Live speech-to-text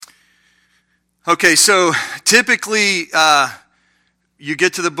Okay, so typically you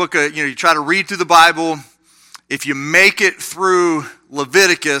get to the book of, you try to read through the Bible. If you make it through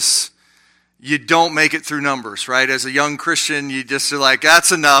Leviticus, you don't make it through Numbers, right? As a young Christian, you just are like,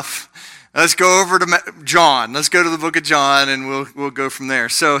 that's enough. Let's go over to John. Let's go to the book of John, and we'll go from there.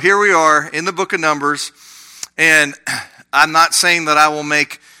 So here we are in the book of Numbers, and I'm not saying that I will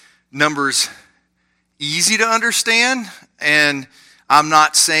make Numbers easy to understand, and I'm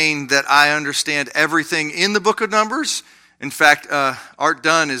not saying that I understand everything in the book of Numbers. In fact, Art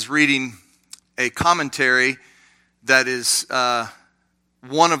Dunn is reading a commentary that is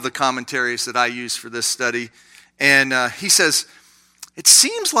one of the commentaries that I use for this study. And he says, it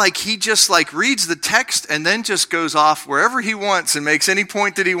seems like he just reads the text and then just goes off wherever he wants and makes any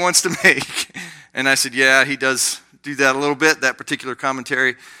point that he wants to make. And I said, yeah, he does do that a little bit, that particular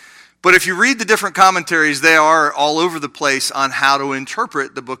commentary. But if you read the different commentaries, they are all over the place on how to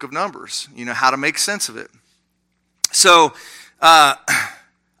interpret the book of Numbers, how to make sense of it. So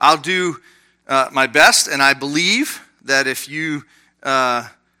I'll do my best, and I believe that if you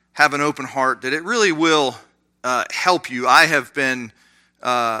have an open heart, that it really will help you. I have been,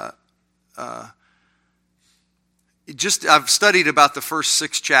 I've studied about the first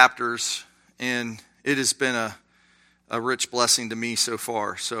 6 chapters, and it has been a rich blessing to me so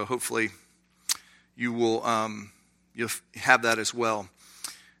far. So hopefully you will you'll have that as well.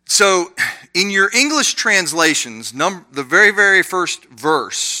 So in your English translations, the very, very first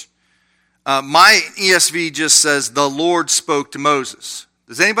verse, my ESV just says, the Lord spoke to Moses.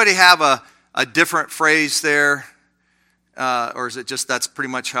 Does anybody have a different phrase there? Or is it just that's pretty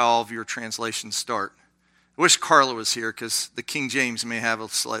much how all of your translations start? I wish Carla was here because the King James may have a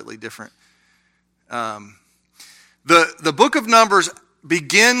slightly different. The book of Numbers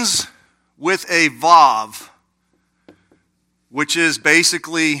begins with a vav, which is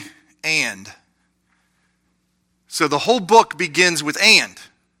basically and. So the whole book begins with and.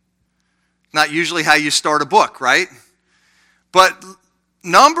 Not usually how you start a book, right? But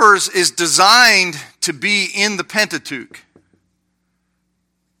Numbers is designed to be in the Pentateuch.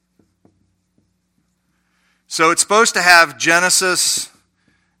 So it's supposed to have Genesis,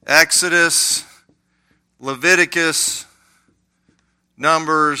 Exodus, Leviticus,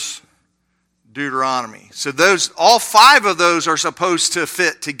 Numbers, Deuteronomy. So all 5 of those are supposed to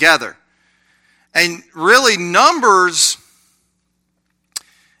fit together. And really, Numbers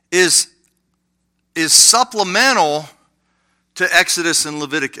is supplemental to Exodus and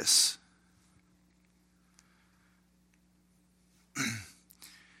Leviticus.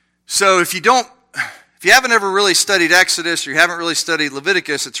 So if you haven't ever really studied Exodus or you haven't really studied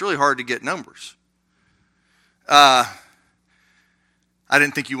Leviticus, it's really hard to get Numbers. I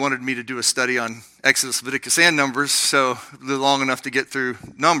didn't think you wanted me to do a study on Exodus, Leviticus, and Numbers, so long enough to get through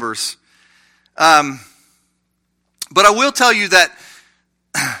Numbers. But I will tell you that,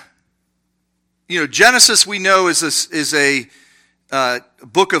 Genesis we know is a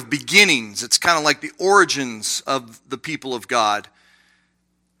book of beginnings. It's kind of like the origins of the people of God.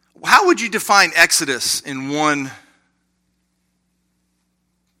 How would you define Exodus in one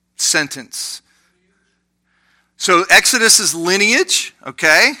sentence? So Exodus is lineage,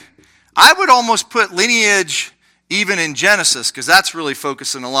 okay? I would almost put lineage even in Genesis, because that's really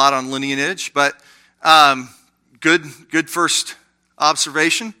focusing a lot on lineage, but good first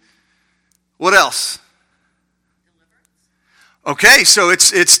observation. What else? Okay, so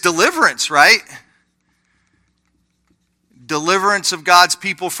it's deliverance, right? Deliverance of God's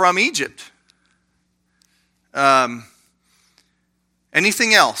people from Egypt.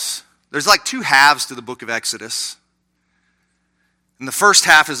 Anything else? There's 2 halves to the book of Exodus. And the first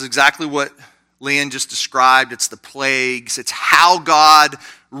half is exactly what Leanne just described. It's the plagues. It's how God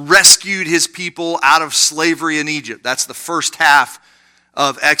rescued his people out of slavery in Egypt. That's the first half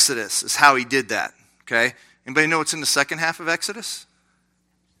of Exodus, is how he did that. Okay? Anybody know what's in the second half of Exodus?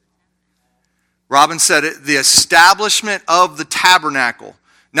 Robin said it, the establishment of the tabernacle.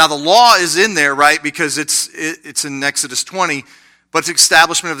 Now the law is in there, right? Because it's in Exodus 20. But it's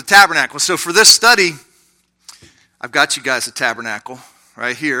establishment of the tabernacle. So for this study, I've got you guys a tabernacle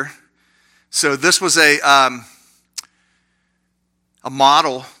right here. So this was a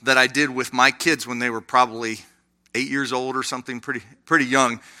model that I did with my kids when they were probably 8 years old or something, pretty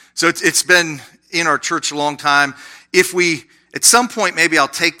young. So it's been in our church a long time. At some point, maybe I'll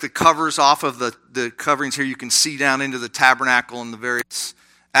take the covers off of the coverings here. You can see down into the tabernacle and the various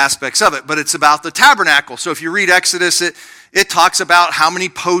aspects of it. But it's about the tabernacle. So if you read Exodus, it talks about how many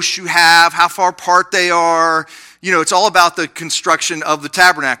posts you have, how far apart they are. It's all about the construction of the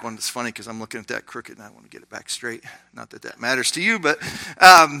tabernacle. And it's funny because I'm looking at that crooked and I want to get it back straight. Not that matters to you, but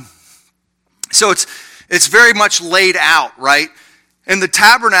So it's very much laid out, right? And the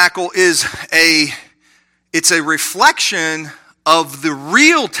tabernacle is it's a reflection of the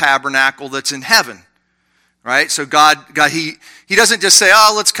real tabernacle that's in heaven, right? So God, he doesn't just say,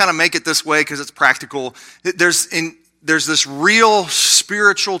 oh, let's kind of make it this way because it's practical. There's this real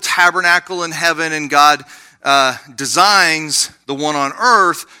spiritual tabernacle in heaven, and God designs the one on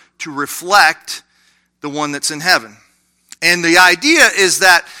earth to reflect the one that's in heaven. And the idea is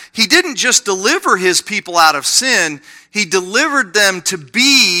that he didn't just deliver his people out of sin, he delivered them to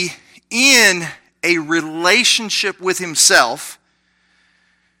be in a relationship with himself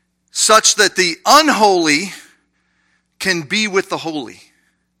such that the unholy can be with the holy.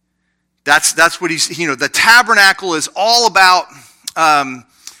 That's what he's, the tabernacle is all about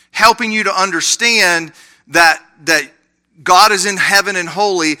helping you to understand that God is in heaven and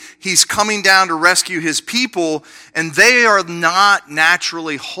holy. He's coming down to rescue his people, and they are not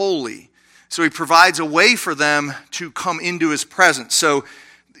naturally holy. So he provides a way for them to come into his presence. So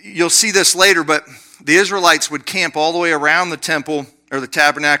you'll see this later, but the Israelites would camp all the way around the temple or the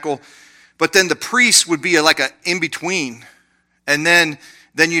tabernacle, but then the priests would be like an in-between. And then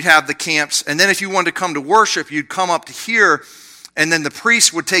you'd have the camps. And then if you wanted to come to worship, you'd come up to here, and then the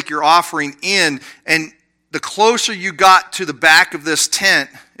priest would take your offering in, and the closer you got to the back of this tent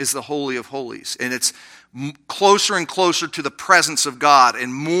is the Holy of Holies. And it's closer and closer to the presence of God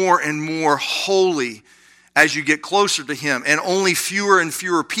and more holy as you get closer to him. And only fewer and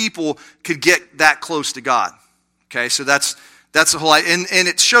fewer people could get that close to God. Okay, so that's the whole idea. And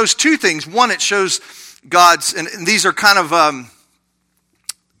it shows two things. One, it shows God's, and these are kind of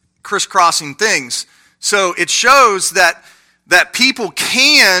crisscrossing things. So it shows that people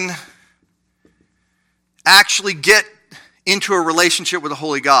can actually get into a relationship with a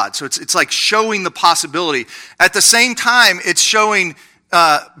holy God. So it's like showing the possibility. At the same time, it's showing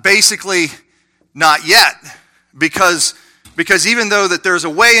basically not yet, because even though that there's a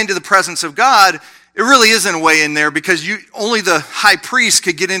way into the presence of God, it really isn't a way in there, because only the high priest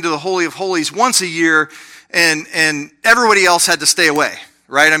could get into the Holy of Holies once a year, and everybody else had to stay away,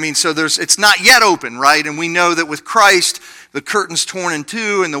 right? I mean, so it's not yet open, right? And we know that with Christ, the curtain's torn in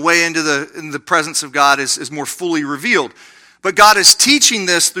two, and the way into the presence of God is more fully revealed. But God is teaching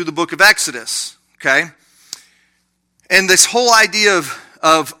this through the book of Exodus, okay? And this whole idea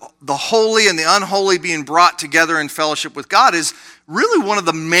of the holy and the unholy being brought together in fellowship with God is really one of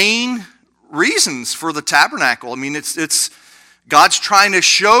the main reasons for the tabernacle. I mean, it's God's trying to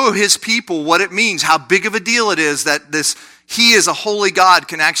show his people what it means, how big of a deal it is that he is a holy God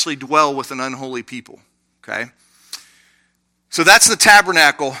can actually dwell with an unholy people, okay? So that's the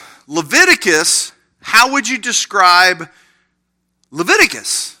tabernacle. Leviticus, how would you describe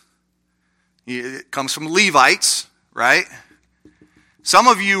Leviticus? It comes from Levites, right? Some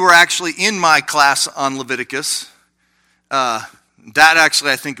of you were actually in my class on Leviticus. That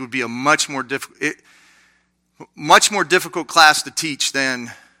actually I think would be a much more difficult class to teach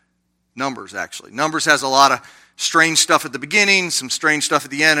than Numbers, actually. Numbers has a lot of strange stuff at the beginning, some strange stuff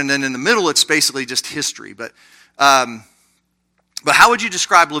at the end, and then in the middle it's basically just history. But how would you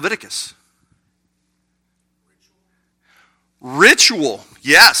describe Leviticus? Ritual,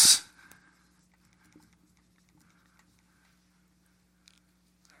 yes.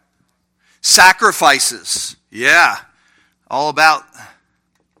 Sacrifices, yeah. All about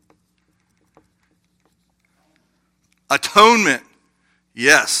atonement,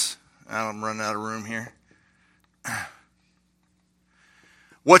 yes. I'm running out of room here.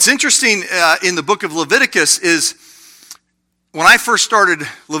 What's interesting in the book of Leviticus is when I first started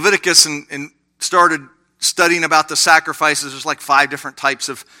Leviticus and started studying about the sacrifices, there's like 5 different types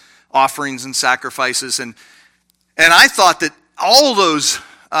of offerings and sacrifices. And I thought that all of those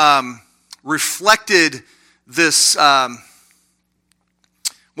reflected this, what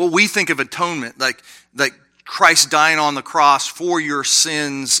we think of atonement, like Christ dying on the cross for your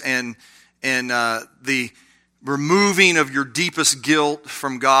sins and the removing of your deepest guilt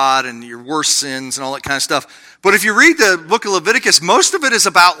from God and your worst sins and all that kind of stuff. But if you read the book of Leviticus, most of it is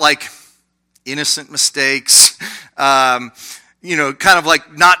about like innocent mistakes, kind of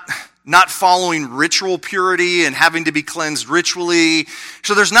like not following ritual purity and having to be cleansed ritually.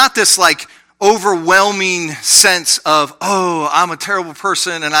 So there's not this like overwhelming sense of, oh, I'm a terrible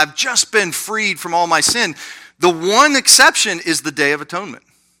person and I've just been freed from all my sin. The one exception is the Day of Atonement.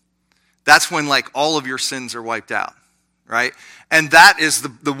 That's when like all of your sins are wiped out, right? And that is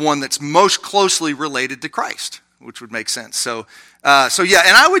the one that's most closely related to Christ, which would make sense. So yeah,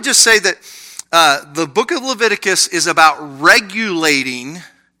 and I would just say that the book of Leviticus is about regulating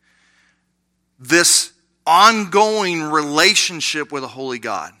this ongoing relationship with a holy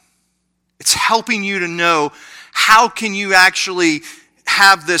God. It's helping you to know how can you actually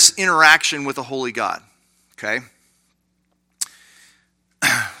have this interaction with a holy God. Okay?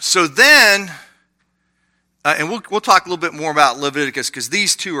 So then, and we'll talk a little bit more about Leviticus because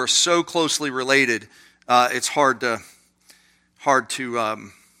these two are so closely related. It's hard to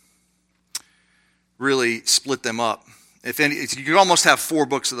really split them up. You could almost have 4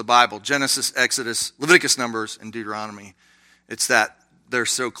 books of the Bible: Genesis, Exodus, Leviticus, Numbers, and Deuteronomy. It's that they're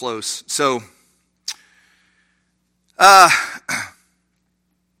so close. So, let's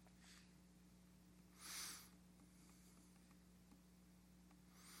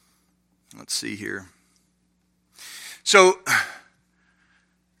see here. So,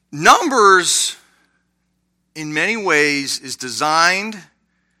 Numbers, in many ways, is designed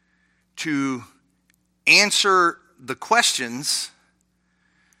to answer the questions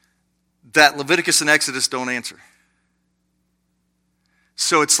that Leviticus and Exodus don't answer.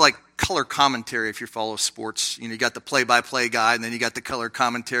 So it's like color commentary if you follow sports. You got the play-by-play guy, and then you got the color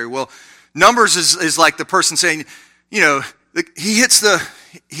commentary. Well, Numbers is like the person saying, he hits the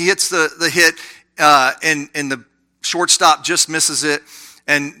hit, and the shortstop just misses it.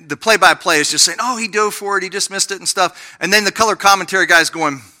 And the play-by-play is just saying, oh, he dove for it, he just missed it and stuff. And then the color commentary guy is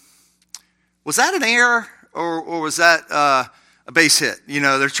going, was that an error or was that a base hit?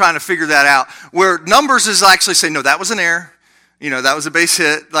 They're trying to figure that out. Where Numbers is actually saying, no, that was an error. That was a base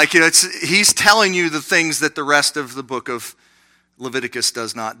hit. He's telling you the things that the rest of the book of Leviticus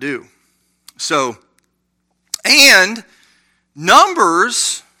does not do. So, and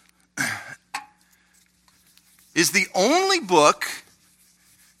Numbers is the only book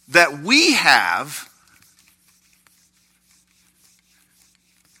that we have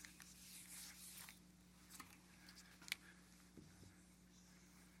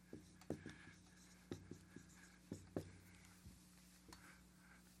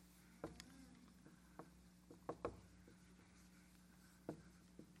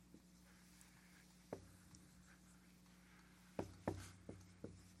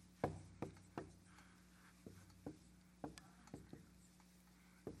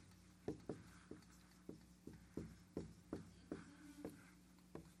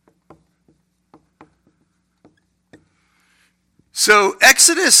So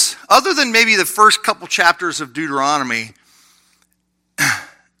Exodus, other than maybe the first couple chapters of Deuteronomy,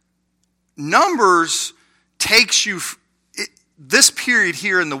 Numbers takes you this period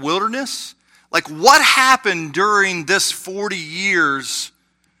here in the wilderness. Like what happened during this 40 years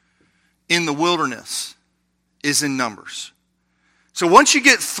in the wilderness is in Numbers. So once you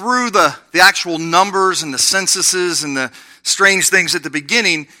get through the actual numbers and the censuses and the strange things at the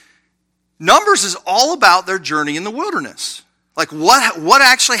beginning, Numbers is all about their journey in the wilderness. Like what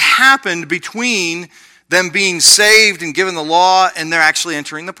actually happened between them being saved and given the law and they're actually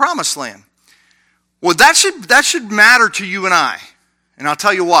entering the promised land. Well, that should matter to you and I. And I'll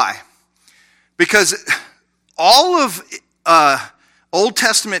tell you why. Because all of Old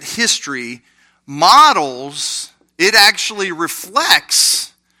Testament history models, it actually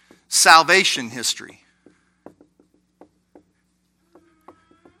reflects salvation history.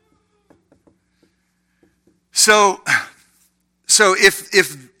 So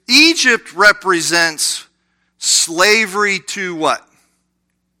if Egypt represents slavery to what?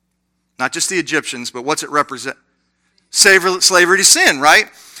 Not just the Egyptians, but what's it represent? Slavery to sin, right?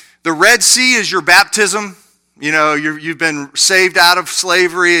 The Red Sea is your baptism. You've been saved out of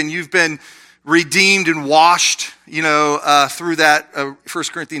slavery and you've been redeemed and washed, through that. 1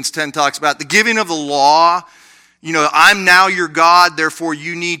 Corinthians 10 talks about the giving of the law. I'm now your God, therefore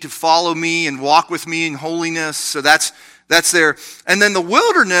you need to follow me and walk with me in holiness. So that's there. And then the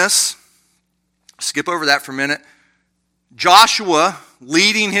wilderness, skip over that for a minute. Joshua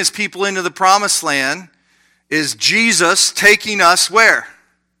leading his people into the promised land is Jesus taking us where?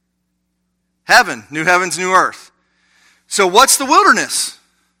 Heaven, new heavens, new earth. So what's the wilderness?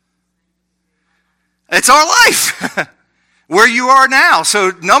 It's our life. Where you are now.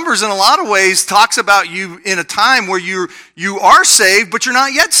 So Numbers in a lot of ways talks about you in a time where you are saved, but you're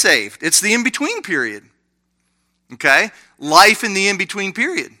not yet saved. It's the in-between period. Okay? Life in the in-between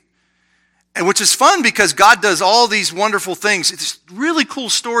period. And which is fun because God does all these wonderful things. It's really cool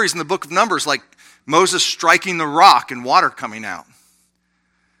stories in the book of Numbers, like Moses striking the rock and water coming out.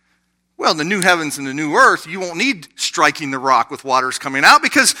 Well, the new heavens and the new earth, you won't need striking the rock with waters coming out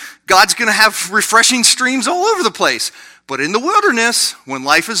because God's going to have refreshing streams all over the place. But in the wilderness, when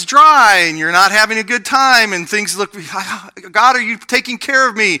life is dry and you're not having a good time and things look, God, are you taking care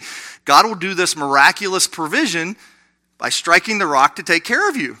of me? God will do this miraculous provision by striking the rock to take care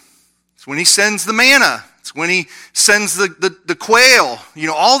of you. It's when he sends the manna. It's when he sends the quail.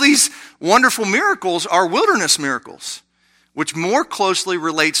 All these wonderful miracles are wilderness miracles, which more closely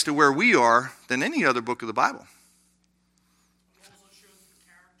relates to where we are than any other book of the Bible.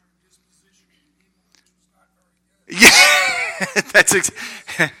 Yeah,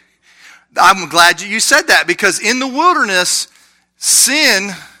 I'm glad you said that, because in the wilderness,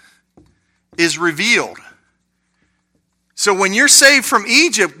 sin is revealed. So when you're saved from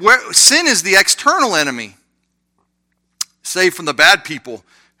Egypt, sin is the external enemy, saved from the bad people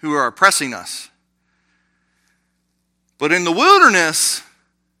who are oppressing us. But in the wilderness,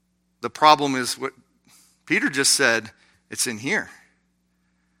 the problem is what Peter just said, it's in here.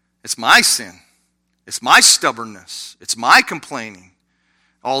 It's my sin. It's my stubbornness. It's my complaining.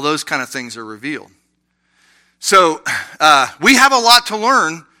 All those kind of things are revealed. So we have a lot to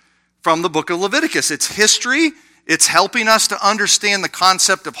learn from the book of Leviticus. It's history. It's helping us to understand the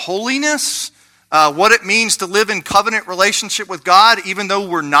concept of holiness, what it means to live in covenant relationship with God, even though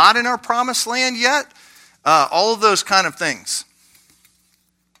we're not in our promised land yet. All of those kind of things.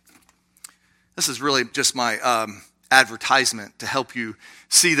 This is really just my advertisement to help you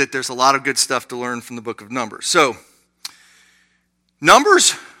see that there's a lot of good stuff to learn from the book of Numbers. So,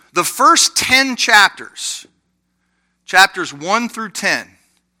 Numbers, the first 10 chapters, chapters 1 through 10,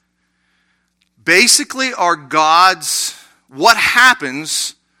 basically are God's, what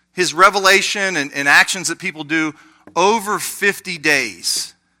happens, his revelation and actions that people do over 50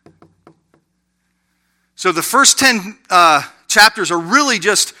 days. So the first 10 chapters are really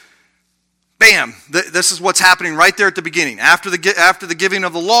just, bam, this is what's happening right there at the beginning. After the giving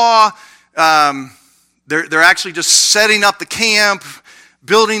of the law, they're actually just setting up the camp,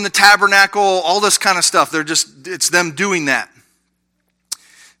 building the tabernacle, all this kind of stuff. It's them doing that.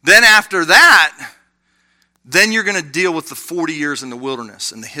 Then after that, then you're going to deal with the 40 years in the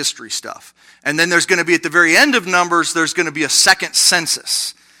wilderness and the history stuff. And then there's going to be, at the very end of Numbers, there's going to be a second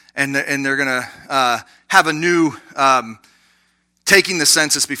census. And they're going to have a new taking the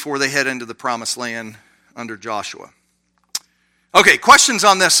census before they head into the promised land under Joshua. Okay, questions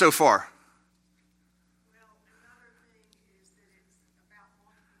on this so far? Well, another thing is that it's about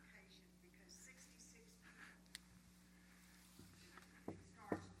multiplication, because 66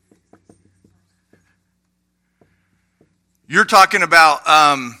 You're talking about,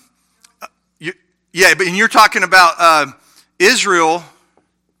 you're talking about Israel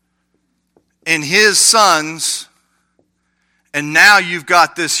and his sons, and now you've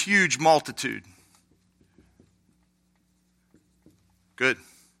got this huge multitude. Good.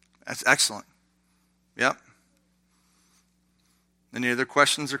 That's excellent. Yep. Any other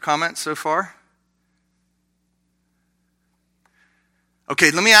questions or comments so far?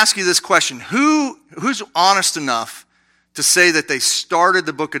 Okay, let me ask you this question. Who's honest enough to say that they started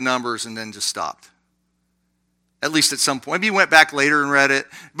the book of Numbers and then just stopped? At least at some point. Maybe you went back later and read it.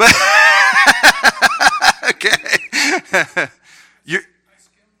 But okay. Yeah,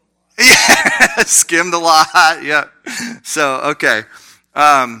 skimmed a lot. Yeah. So, okay.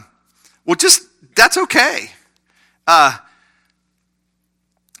 Well, just, that's okay. Part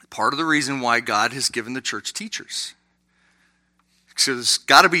of the reason why God has given the church teachers. So there's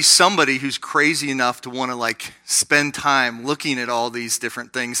got to be somebody who's crazy enough to want to spend time looking at all these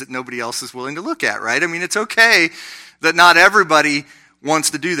different things that nobody else is willing to look at, right? I mean, it's okay that not everybody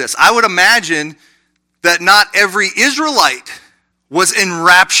wants to do this. I would imagine that not every Israelite was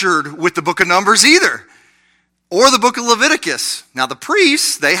enraptured with the book of Numbers either, or the book of Leviticus. Now the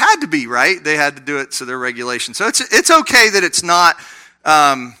priests, they had to be, right? They had to do it, so they're regulations. So it's okay that it's not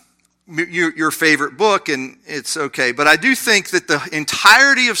your favorite book, and it's okay. But I do think that the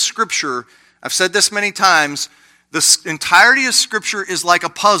entirety of Scripture, I've said this many times, the entirety of Scripture is like a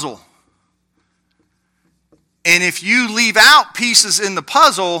puzzle. And if you leave out pieces in the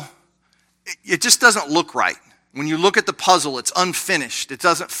puzzle, it just doesn't look right. When you look at the puzzle, it's unfinished. It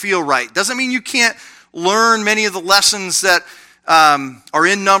doesn't feel right. Doesn't mean you can't learn many of the lessons that are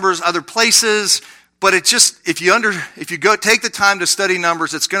in Numbers other places, but it just, if you go take the time to study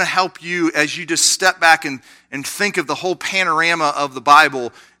Numbers, it's going to help you as you just step back and think of the whole panorama of the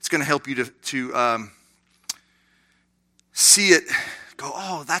Bible. It's going to help you to see it, go,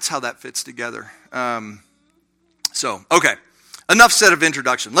 oh, that's how that fits together. Okay. Enough said of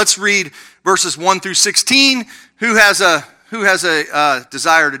introduction. Let's read verses 1 through 16. Who has a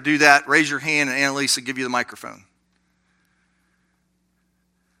desire to do that? Raise your hand, and Annalisa will give you the microphone.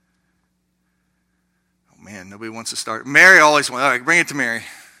 Oh man, nobody wants to start. Mary always wants. All right, bring it to Mary.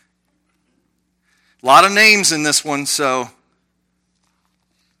 A lot of names in this one, so.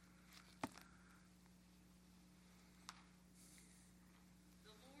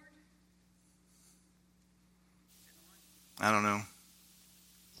 I don't know.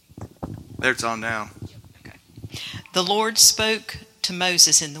 There it's on now. Okay. The Lord spoke to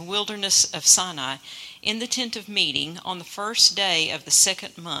Moses in the wilderness of Sinai in the tent of meeting on the first day of the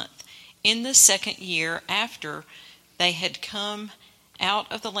 2nd month, in the 2nd year after they had come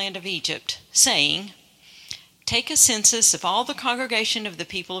out of the land of Egypt, saying, Take a census of all the congregation of the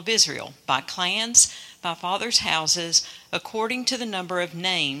people of Israel, by clans, by fathers' houses, according to the number of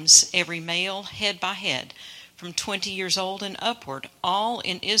names, every male head by head, from 20 years old and upward, all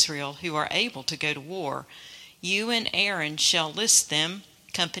in Israel who are able to go to war. You and Aaron shall list them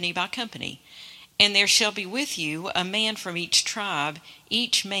company by company. And there shall be with you a man from each tribe,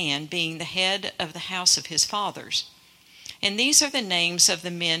 each man being the head of the house of his fathers. And these are the names of the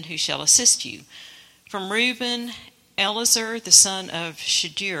men who shall assist you. From Reuben, Elazar the son of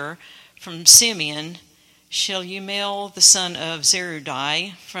Shadur. From Simeon, Shelumiel the son of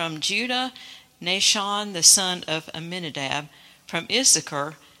Zerudai. From Judah, Nashon the son of Amminadab. From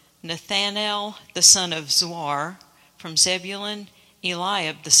Issachar, Nathanael the son of Zuar. From Zebulun,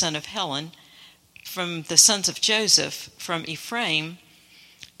 Eliab the son of Helon. From the sons of Joseph, from Ephraim,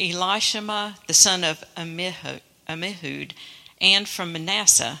 Elishama the son of Ammihud. And from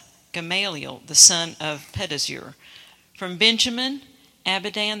Manasseh, Gamaliel the son of Pedazur. From Benjamin,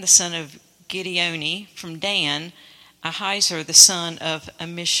 Abidan the son of Gideoni. From Dan, Ahiezer the son of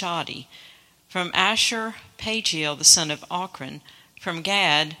Amishadi. From Asher, Pagiel the son of Ochran. From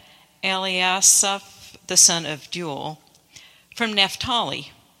Gad, Eliasaph the son of Duel. From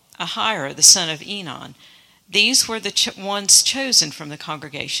Naphtali, Ahira the son of Enon. These were the ones chosen from the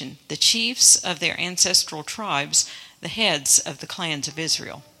congregation, the chiefs of their ancestral tribes, the heads of the clans of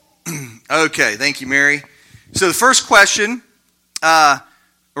Israel. Okay, thank you, Mary. So the first question, or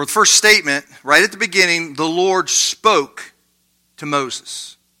the first statement, right at the beginning, the Lord spoke to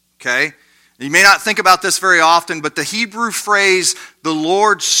Moses. Okay? You may not think about this very often, but the Hebrew phrase, the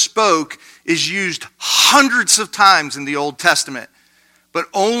Lord spoke, is used hundreds of times in the Old Testament, but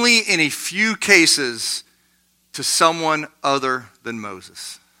only in a few cases to someone other than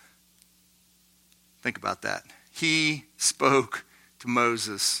Moses. Think about that. He spoke to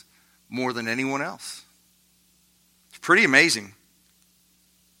Moses more than anyone else. It's pretty amazing.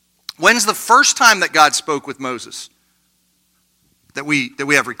 When's the first time that God spoke with Moses that we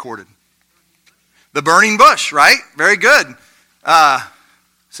have recorded? The burning bush, right? Very good.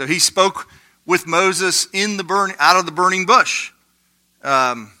 So he spoke with Moses out of the burning bush.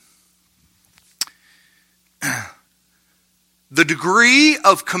 The degree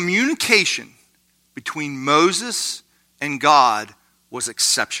of communication between Moses and God was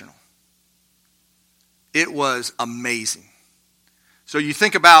exceptional. It was amazing. So you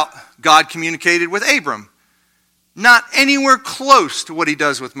think about God communicated with Abram. Not anywhere close to what he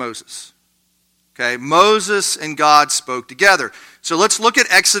does with Moses. Okay, Moses and God spoke together. So let's look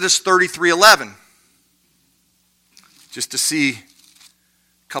at Exodus 33:11. Just to see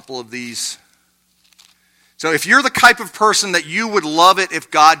a couple of these. So if you're the type of person that you would love it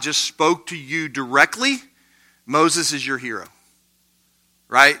if God just spoke to you directly, Moses is your hero.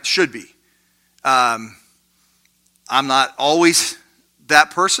 Right? Should be. I'm not always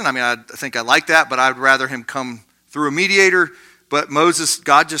that person. I mean, I think I like that, but I'd rather him come through a mediator. But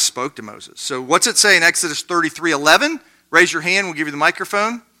God just spoke to Moses. So what's it say in Exodus 33:11? Raise your hand. We'll give you the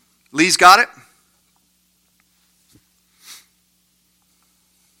microphone. Lee's got it.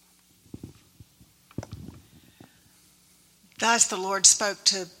 Thus the Lord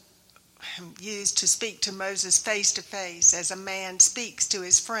used to speak to Moses face to face, as a man speaks to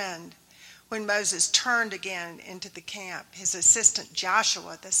his friend. When Moses turned again into the camp, his assistant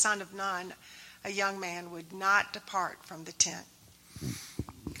Joshua, the son of Nun, a young man, would not depart from the tent.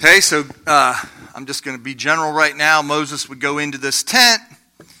 Okay, so I'm just going to be general right now. Moses would go into this tent,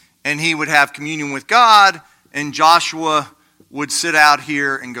 and he would have communion with God, and Joshua would sit out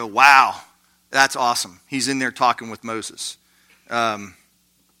here and go, wow, that's awesome. He's in there talking with Moses.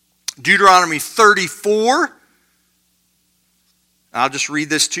 Deuteronomy 34. I'll just read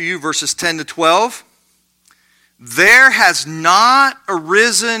this to you, verses 10 to 12. There has not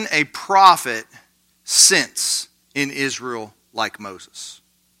arisen a prophet since in Israel like Moses,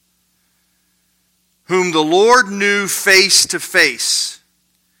 whom the Lord knew face to face,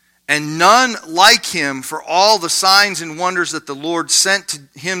 and none like him for all the signs and wonders that the Lord sent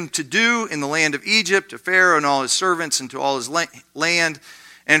him to do in the land of Egypt, to Pharaoh and all his servants and to all his land,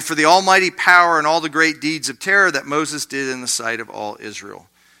 and for the almighty power and all the great deeds of terror that Moses did in the sight of all Israel.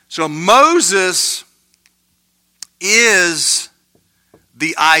 So Moses is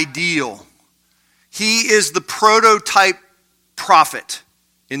the ideal. He is the prototype prophet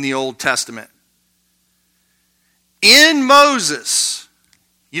in the Old Testament. In Moses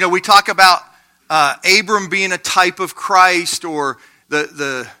You know, we talk about Abram being a type of Christ, or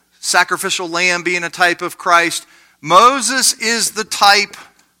the sacrificial lamb being a type of Christ. Moses is the type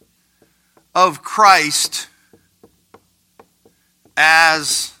of Christ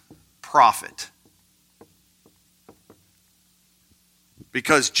as prophet.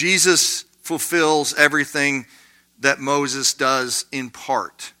 Because Jesus fulfills everything that Moses does in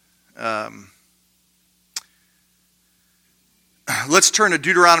part. Let's turn to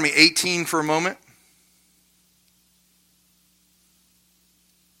Deuteronomy 18 for a moment.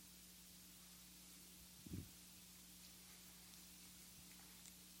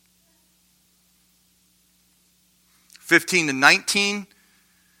 (15 to 19).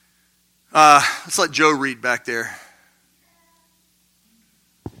 Let's let Joe read back there.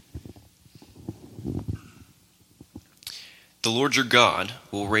 The Lord your God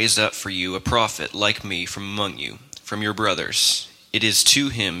will raise up for you a prophet like me from among you, from your brothers. It is to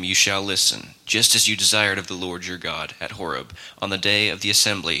him you shall listen, just as you desired of the Lord your God at Horeb, on the day of the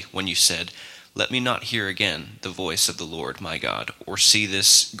assembly, when you said, Let me not hear again the voice of the Lord my God, or see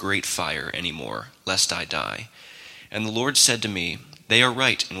this great fire any more, lest I die. And the Lord said to me, They are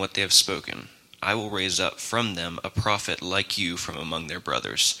right in what they have spoken. I will raise up from them a prophet like you from among their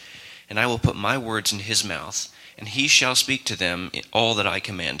brothers. And I will put my words in his mouth, and he shall speak to them all that I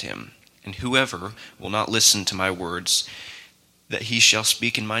command him. And whoever will not listen to my words that he shall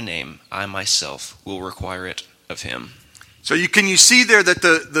speak in my name, I myself will require it of him. So you see there that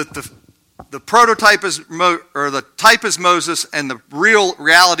the prototype is the type is Moses, and the real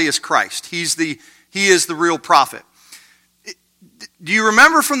reality is Christ. He is the real prophet. Do you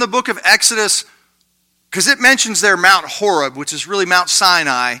remember from the book of Exodus, because it mentions there Mount Horeb, which is really Mount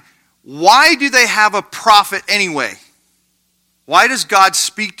Sinai? Why do they have a prophet anyway? Why does God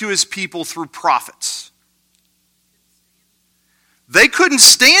speak to his people through prophets? They couldn't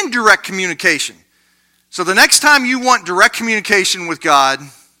stand direct communication. So the next time you want direct communication with God,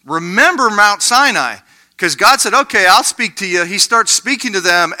 remember Mount Sinai. Because God said, okay, I'll speak to you. He starts speaking to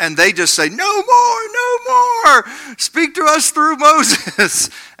them, and they just say, no more. Speak to us through Moses.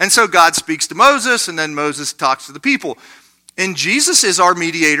 And so God speaks to Moses, and then Moses talks to the people. And Jesus is our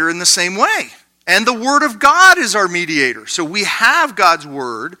mediator in the same way. And the Word of God is our mediator. So we have God's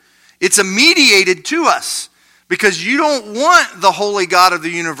Word. It's mediated to us. Because you don't want the holy God of the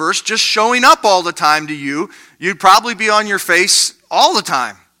universe just showing up all the time to you. You'd probably be on your face all the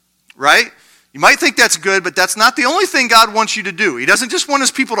time, right? You might think that's good, but that's not the only thing God wants you to do. He doesn't just want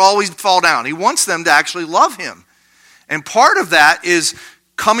his people to always fall down. He wants them to actually love him. And part of that is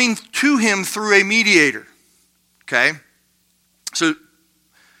coming to him through a mediator. Okay? So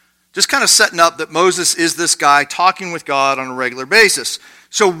just kind of setting up that Moses is this guy talking with God on a regular basis.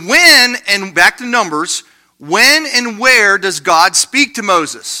 So when, and back to Numbers, when and where does God speak to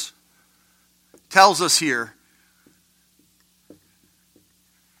Moses? Tells us here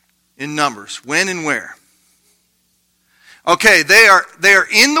in Numbers. When and where? Okay, they are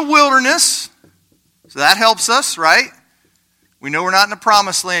in the wilderness. So that helps us, right? We know we're not in the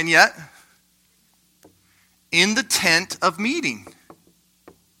promised land yet. In the tent of meeting.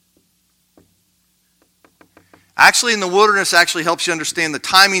 Actually, in the wilderness actually helps you understand the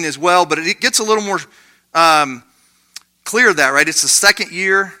timing as well, but it gets a little more clear that, right? It's the second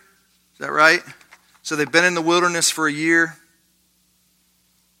year. Is that right? So they've been in the wilderness for a year.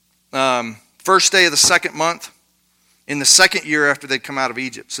 First day of the second month. In the second year after they come out of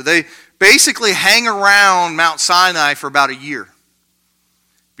Egypt. So they basically hang around Mount Sinai for about a year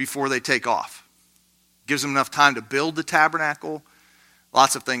before they take off. Gives them enough time to build the tabernacle.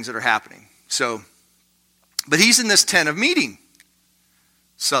 Lots of things that are happening. So, but he's in this tent of meeting.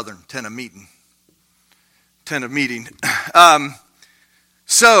 Southern tent of meeting. Tent of meeting.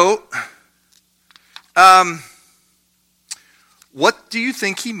 What do you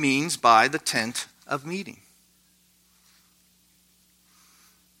think he means by the tent of meeting?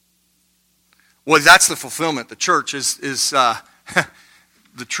 Well, that's the fulfillment. The church is the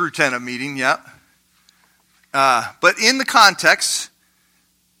true tent of meeting, yeah. But in the context,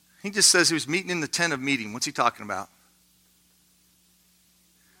 he just says he was meeting in the tent of meeting. What's he talking about?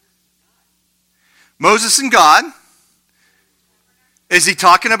 Moses and God. Is he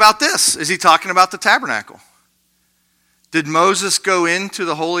talking about this? Is he talking about the tabernacle? Did Moses go into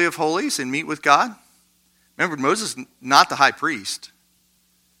the Holy of Holies and meet with God? Remember, Moses is not the high priest.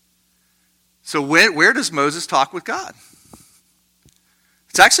 So where does Moses talk with God?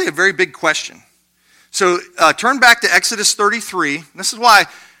 It's actually a very big question. So turn back to Exodus 33. This is why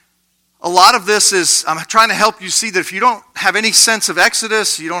a lot of this is, I'm trying to help you see that if you don't have any sense of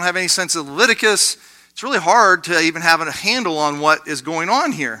Exodus, you don't have any sense of Leviticus, it's really hard to even have a handle on what is going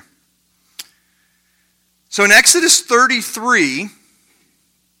on here. So in Exodus 33,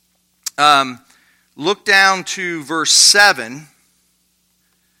 look down to verse 7.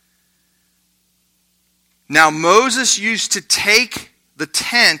 Now Moses used to take the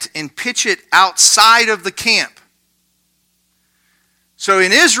tent and pitch it outside of the camp. So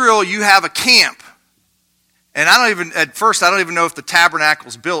in Israel, you have a camp. And at first, I don't even know if the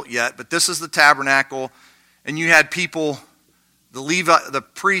tabernacle's built yet, but this is the tabernacle. And you had people, the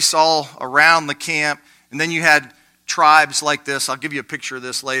priests all around the camp. And then you had tribes like this. I'll give you a picture of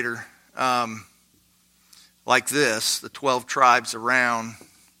this later. Like this, the 12 tribes around.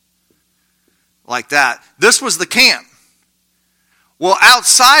 Like that. This was the camp. Well,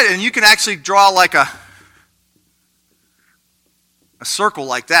 outside, and you can actually draw like a circle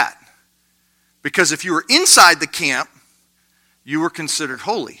like that. Because if you were inside the camp, you were considered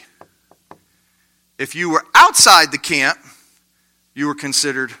holy. If you were outside the camp, you were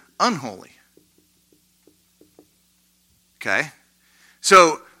considered unholy. Okay?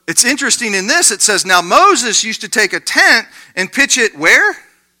 So, it's interesting in this, it says, now Moses used to take a tent and pitch it where?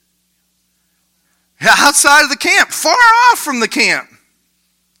 Outside of the camp, far off from the camp.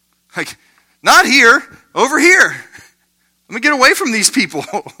 Like, not here, over here. Let me get away from these people.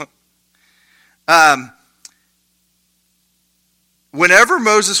 Whenever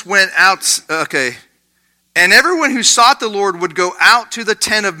Moses went out, and everyone who sought the Lord would go out to the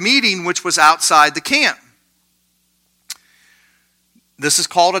tent of meeting, which was outside the camp. This is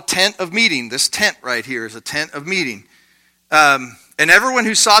called a tent of meeting. This tent right here is a tent of meeting. And everyone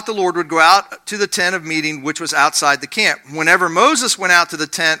who sought the Lord would go out to the tent of meeting, which was outside the camp. Whenever Moses went out to the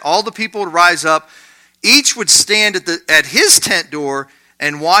tent, all the people would rise up. Each would stand at his tent door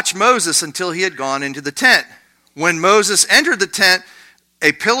and watch Moses until he had gone into the tent. When Moses entered the tent,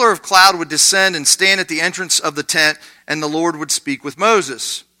 a pillar of cloud would descend and stand at the entrance of the tent, and the Lord would speak with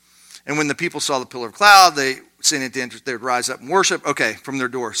Moses. And when the people saw the pillar of cloud, they stand at the entrance, they would rise up and worship, from their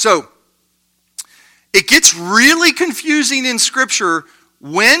door. So, it gets really confusing in Scripture.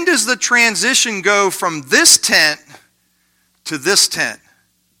 When does the transition go from this tent to this tent?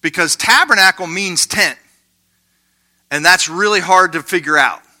 Because tabernacle means tent. And that's really hard to figure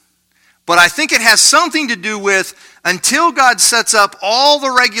out. But I think it has something to do with until God sets up all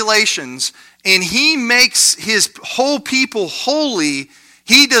the regulations and he makes his whole people holy,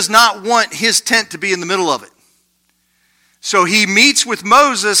 he does not want his tent to be in the middle of it. So he meets with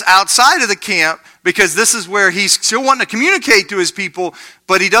Moses outside of the camp because this is where he's still wanting to communicate to his people,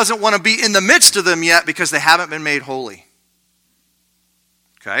 but he doesn't want to be in the midst of them yet because they haven't been made holy.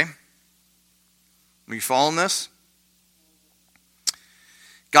 Okay? Are you following this?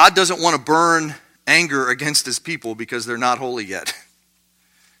 God doesn't want to burn anger against his people because they're not holy yet.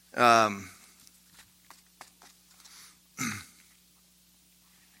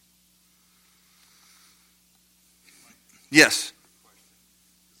 Yes. Does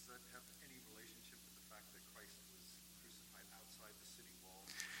that have any relationship with the fact that Christ was crucified outside the city wall?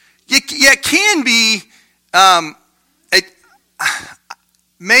 Yeah, it can be.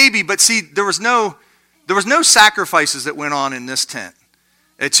 Maybe, but see, there was no sacrifices that went on in this tent.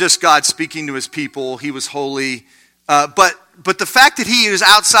 It's just God speaking to his people. He was holy. But the fact that he is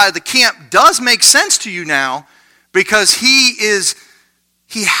outside the camp does make sense to you now because he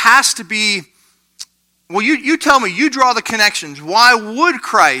has to be. Well, you tell me, you draw the connections. Why would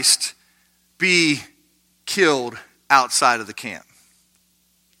Christ be killed outside of the camp?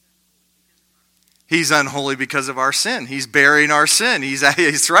 He's unholy because of our sin. He's bearing our sin. He's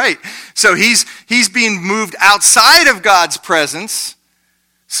right. So he's being moved outside of God's presence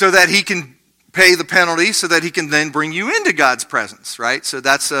so that he can pay the penalty, so that he can then bring you into God's presence, right? So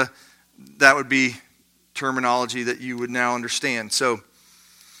that would be terminology that you would now understand. So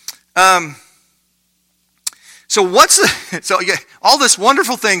all this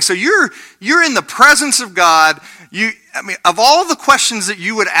wonderful thing. So you're in the presence of God. Of all the questions that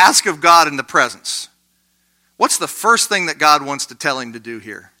you would ask of God in the presence, what's the first thing that God wants to tell him to do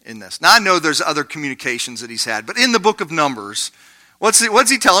here in this? Now I know there's other communications that he's had, but in the book of Numbers, what's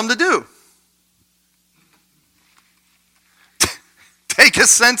he tell him to do? Take a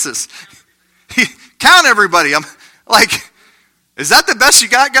census. Count everybody. I'm like, is that the best you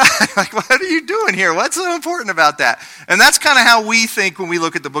got, God? Like, what are you doing here? What's so important about that? And that's kind of how we think when we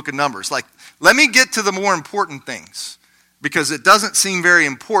look at the book of Numbers. Like, let me get to the more important things. Because it doesn't seem very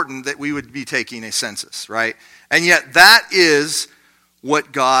important that we would be taking a census, right? And yet that is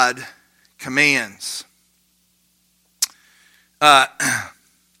what God commands.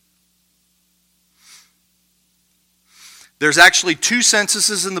 There's actually 2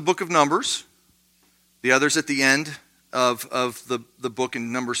 censuses in the book of Numbers. The other's at the end of the book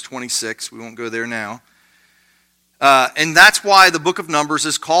in Numbers 26. We won't go there now. And that's why the book of Numbers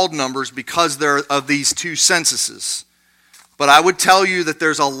is called Numbers, because there are of these two censuses. But I would tell you that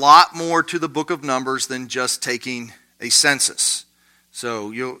there's a lot more to the book of Numbers than just taking a census.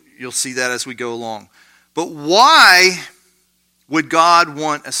 So you'll see that as we go along. But why would God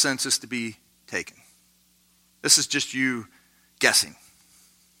want a census to be taken? This is just you guessing.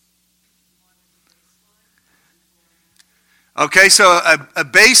 Okay, so a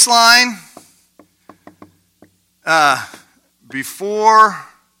baseline before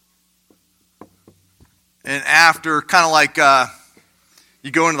and after, kind of like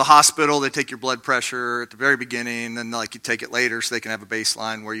you go into the hospital, they take your blood pressure at the very beginning, then like you take it later so they can have a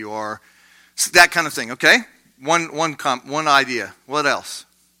baseline where you are. So that kind of thing, okay? One idea. What else?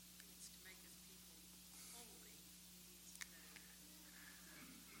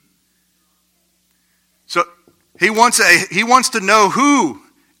 So he wants to know who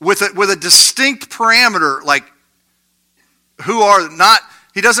with a distinct parameter, like who are not.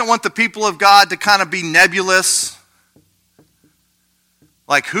 He doesn't want the people of God to kind of be nebulous.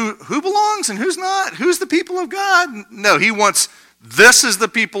 Like who belongs and who's not? Who's the people of God? No, he wants, this is the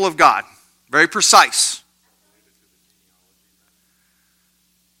people of God. Very precise.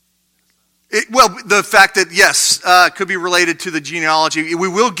 The fact that, yes, could be related to the genealogy. We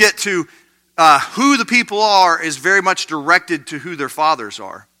will get to who the people are is very much directed to who their fathers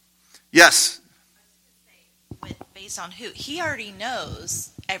are. Yes? Based on who? He already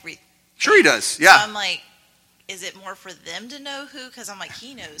knows everything. Sure he does, yeah. So I'm like, is it more for them to know who? Because I'm like,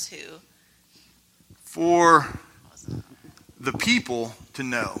 he knows who. For the people to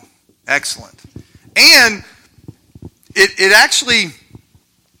know. Excellent. And it actually,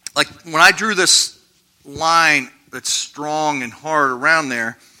 like when I drew this line that's strong and hard around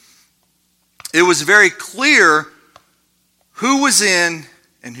there, it was very clear who was in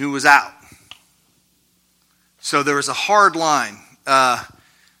and who was out. So there was a hard line.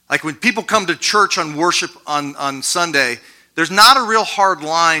 Like when people come to church on worship on Sunday, there's not a real hard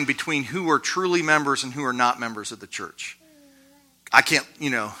line between who are truly members and who are not members of the church. I can't,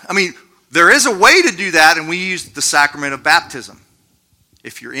 there is a way to do that, and we use the sacrament of baptism.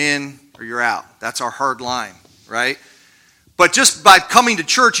 If you're in or you're out. That's our hard line, right? But just by coming to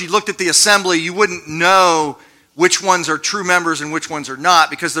church, you looked at the assembly, you wouldn't know which ones are true members and which ones are not,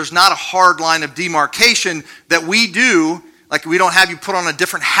 because there's not a hard line of demarcation that we do. Like we don't have you put on a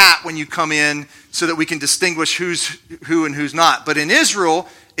different hat when you come in so that we can distinguish who's who and who's not. But in Israel,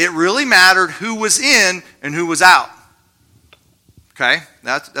 it really mattered who was in and who was out. Okay,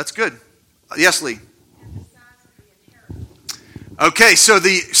 that's good. Yes, Lee. Okay,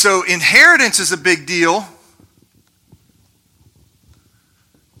 so inheritance is a big deal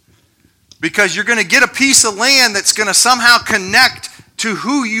because you're going to get a piece of land that's going to somehow connect to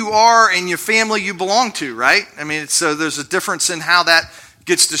who you are and your family you belong to, right? I mean, so there's a difference in how that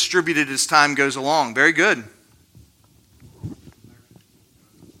gets distributed as time goes along. Very good.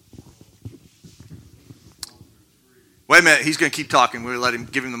 Wait a minute, he's going to keep talking. We'll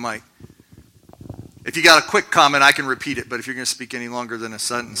give him the mic. If you got a quick comment, I can repeat it, but if you're going to speak any longer than a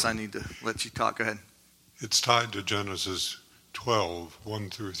sentence, I need to let you talk. Go ahead. It's tied to Genesis 12, 1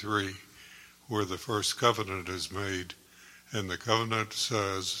 through 3, where the first covenant is made, and the covenant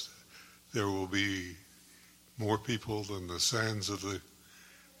says there will be more people than the sands of the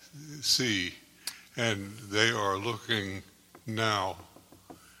sea, and they are looking now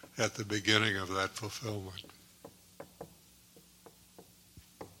at the beginning of that fulfillment.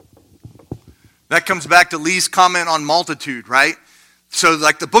 That comes back to Lee's comment on multitude, right? So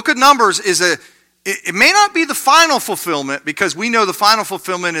like the book of Numbers it may not be the final fulfillment, because we know the final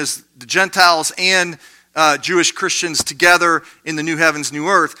fulfillment is the Gentiles and Jewish Christians together in the new heavens, new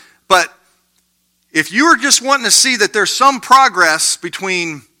earth. But if you were just wanting to see that there's some progress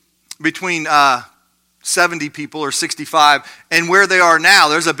between 70 people or 65 and where they are now,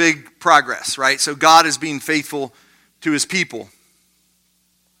 there's a big progress, right? So God is being faithful to his people.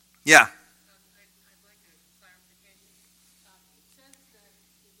 Yeah.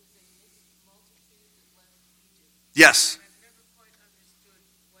 Yes. I never quite understood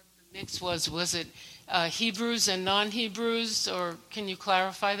what the mix was. Was it Hebrews and non-Hebrews, or can you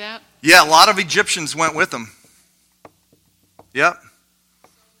clarify that? Yeah, a lot of Egyptians went with them. Yep.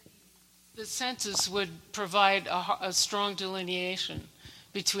 The census would provide a strong delineation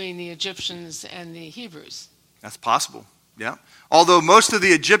between the Egyptians and the Hebrews. That's possible, yeah. Although most of the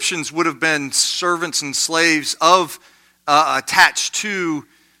Egyptians would have been servants and slaves of attached to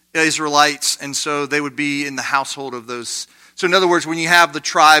Israelites, and so they would be in the household of those. So in other words, when you have the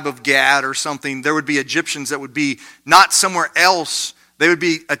tribe of Gad or something, there would be Egyptians that would be not somewhere else. They would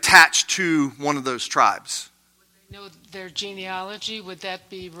be attached to one of those tribes. Would they know their genealogy? Would that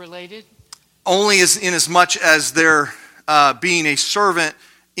be related? Only in as much as they're being a servant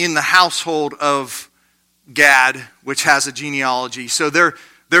in the household of Gad, which has a genealogy. So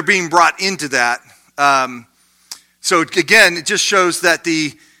they're being brought into that. So again, it just shows that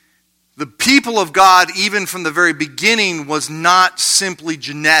the people of God, even from the very beginning, was not simply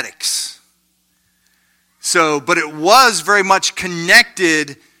genetics. But it was very much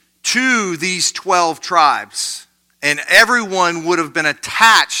connected to these 12 tribes. And everyone would have been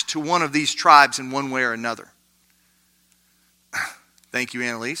attached to one of these tribes in one way or another. Thank you,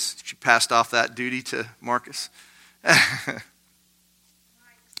 Annalise. She passed off that duty to Marcus.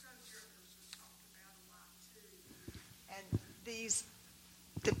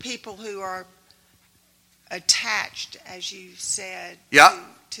 The people who are attached, as you said,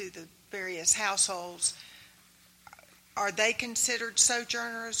 to the various households, are they considered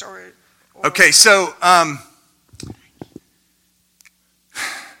sojourners or Okay, so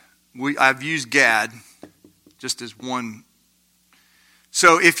I've used Gad just as one.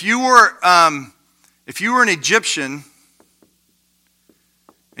 So if you were an Egyptian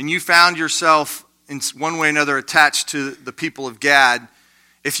and you found yourself in one way or another attached to the people of Gad,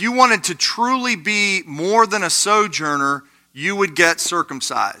 if you wanted to truly be more than a sojourner, you would get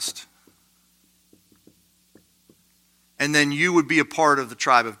circumcised. And then you would be a part of the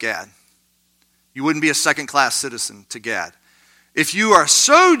tribe of Gad. You wouldn't be a second-class citizen to Gad. If you are a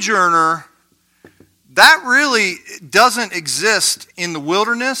sojourner, that really doesn't exist in the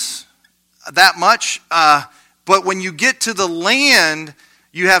wilderness that much. But when you get to the land,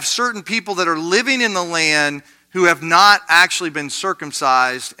 you have certain people that are living in the land who have not actually been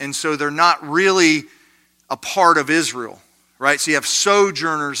circumcised, and so they're not really a part of Israel, right? So you have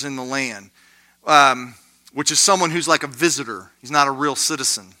sojourners in the land, which is someone who's like a visitor. He's not a real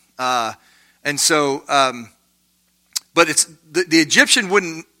citizen. But it's the Egyptian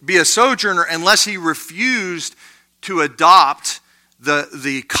wouldn't be a sojourner unless he refused to adopt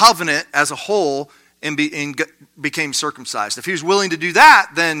the covenant as a whole and became circumcised. If he was willing to do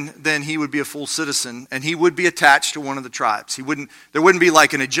that, then he would be a full citizen, and he would be attached to one of the tribes. There wouldn't be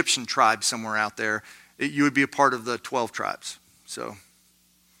like an Egyptian tribe somewhere out there. You would be a part of the 12 tribes. So,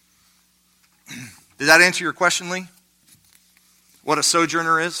 did that answer your question, Lee? What a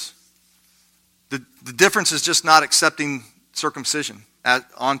sojourner is? The difference is just not accepting circumcision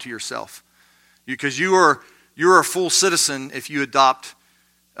onto yourself. Because you're a full citizen if you adopt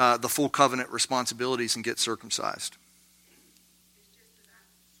the full covenant responsibilities and get circumcised.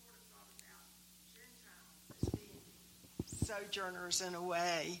 Sojourners in a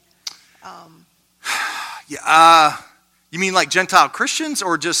way. You mean like Gentile Christians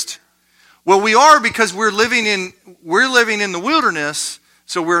or just? Well, we are because we're living in the wilderness,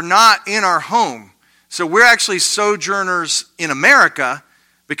 so we're not in our home. So we're actually sojourners in America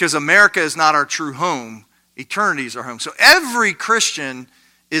because America is not our true home. Eternity is our home. So every Christian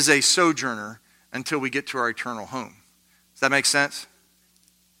is a sojourner until we get to our eternal home. Does that make sense?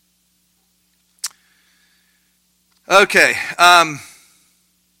 Okay.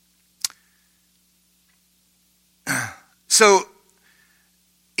 So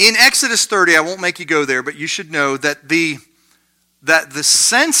in Exodus 30, I won't make you go there, but you should know that the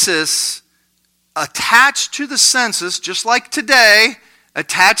census, attached to the census, just like today,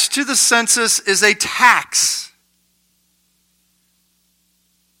 attached to the census is a tax.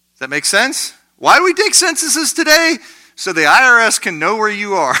 Does that make sense? Why do we take censuses today? So the IRS can know where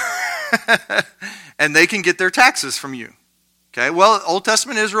you are. And they can get their taxes from you. Okay, well, Old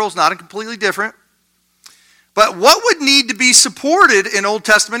Testament Israel is not completely different. But what would need to be supported in Old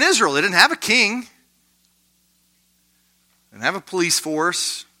Testament Israel? They didn't have a king. They didn't have a police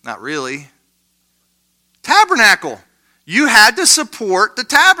force. Not really. Tabernacle. You had to support the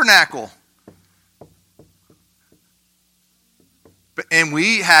tabernacle. And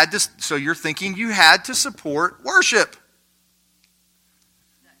we had to, so you're thinking you had to support worship.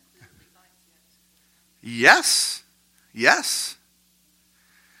 Yes. Yes.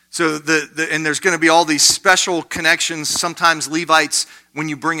 So and there's going to be all these special connections. Sometimes Levites, when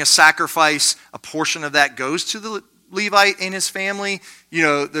you bring a sacrifice, a portion of that goes to the Levite and his family. You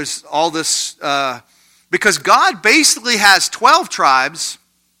know, there's all this, because God basically has 12 tribes,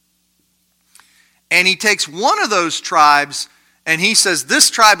 and he takes one of those tribes, and he says this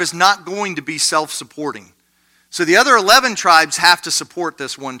tribe is not going to be self-supporting. So the other 11 tribes have to support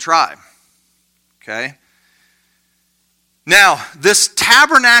this one tribe. Okay? Now, this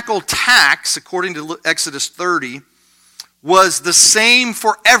tabernacle tax, according to Exodus 30, was the same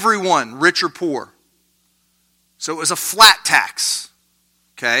for everyone, rich or poor. So it was a flat tax.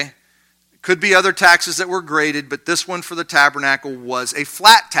 Okay? Could be other taxes that were graded, but this one for the tabernacle was a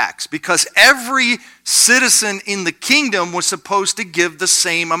flat tax because every citizen in the kingdom was supposed to give the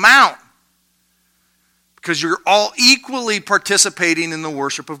same amount. Because you're all equally participating in the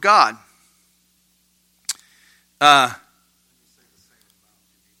worship of God.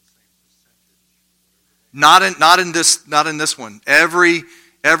 Not in this one.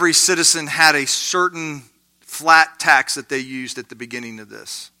 Every citizen had a certain flat tax that they used at the beginning of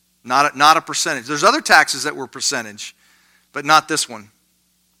this. Not a percentage. There's other taxes that were percentage, but not this one.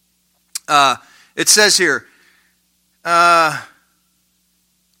 It says here,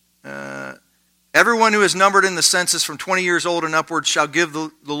 everyone who is numbered in the census from 20 years old and upwards shall give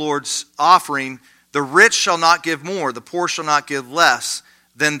the Lord's offering. The rich shall not give more, the poor shall not give less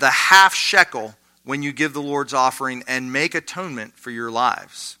than the half shekel when you give the Lord's offering and make atonement for your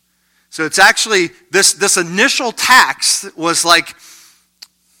lives. So it's actually, this initial tax was like,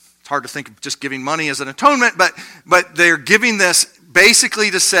 it's hard to think of just giving money as an atonement, but they're giving this basically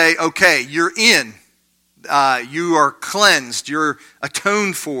to say, okay, you're in. You are cleansed. You're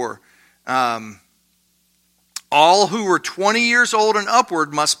atoned for. All who were 20 years old and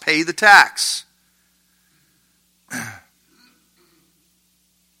upward must pay the tax.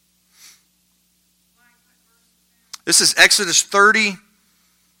 This is Exodus 30.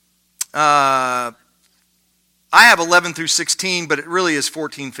 I have 11 through 16, but it really is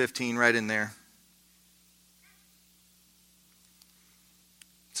 14, 15 right in there.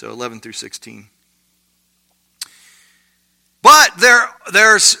 So 11 through 16. But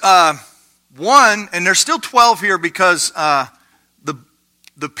there's one, and there's still 12 here because the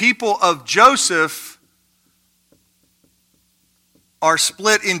people of Joseph are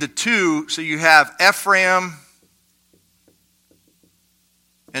split into two. So you have Ephraim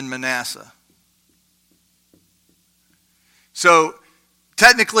and Manasseh. So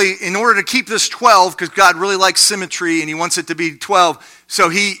technically, in order to keep this 12, because God really likes symmetry and he wants it to be 12, so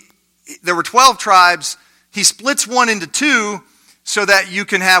there were 12 tribes. He splits one into two so that you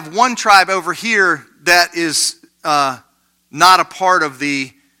can have one tribe over here that is not a part of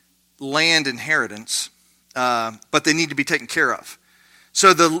the land inheritance, but they need to be taken care of.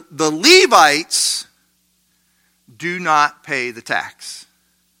 So the Levites do not pay the tax.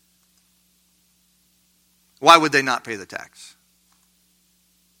 Why would they not pay the tax?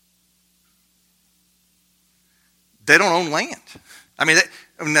 They don't own land. I mean,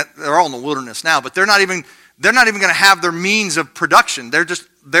 they're all in the wilderness now, but they're not even going to have their means of production. They're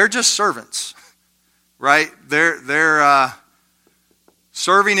just servants, right? They're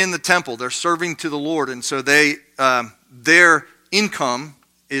serving in the temple. They're serving to the Lord, and so their income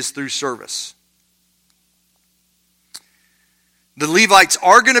is through service. The Levites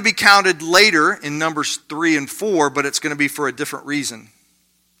are going to be counted later in Numbers 3 and 4, but it's going to be for a different reason.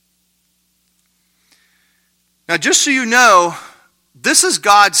 Now, just so you know, this is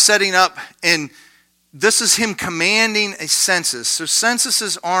God setting up, and this is Him commanding a census. So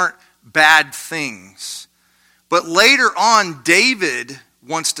censuses aren't bad things. But later on, David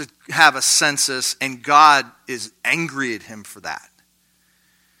wants to have a census, and God is angry at him for that.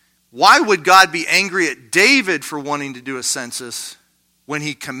 Why would God be angry at David for wanting to do a census when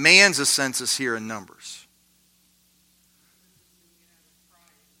he commands a census here in Numbers?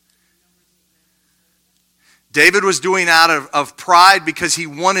 David was doing out of pride because he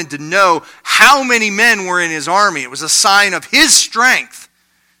wanted to know how many men were in his army. It was a sign of his strength.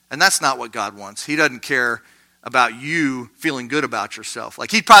 And that's not what God wants. He doesn't care about you feeling good about yourself.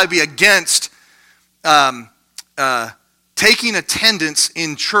 Like, he'd probably be against taking attendance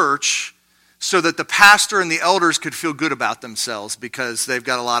in church so that the pastor and the elders could feel good about themselves because they've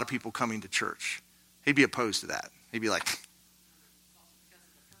got a lot of people coming to church. He'd be opposed to that. He'd be like,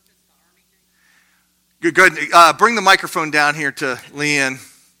 good. Bring the microphone down here to Leanne.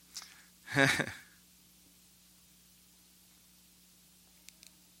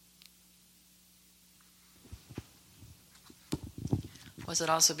 Was it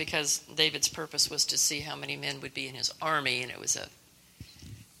also because David's purpose was to see how many men would be in his army, and it was a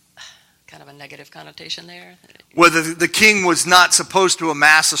kind of a negative connotation there? Well, the king was not supposed to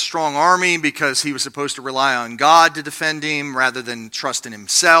amass a strong army because he was supposed to rely on God to defend him rather than trust in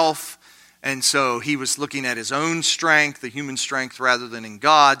himself. And so he was looking at his own strength, the human strength, rather than in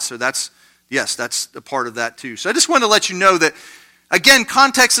God. So that's a part of that too. So I just wanted to let you know that, again,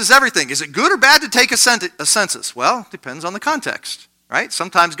 context is everything. Is it good or bad to take a census? Well, it depends on the context, right?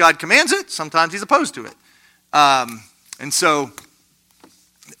 Sometimes God commands it, sometimes he's opposed to it. And so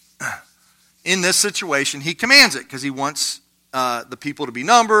in this situation, he commands it because he wants the people to be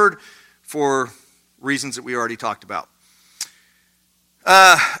numbered for reasons that we already talked about.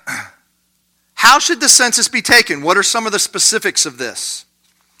 How should the census be taken? What are some of the specifics of this?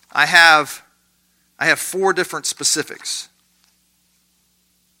 I have 4 different specifics.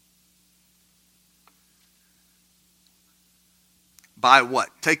 By what?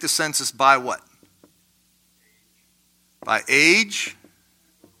 Take the census by what? By age.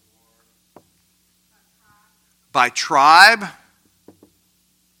 By tribe.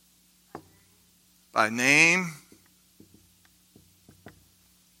 By name.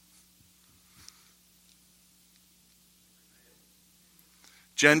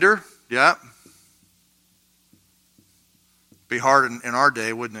 Gender, yeah. Be hard in our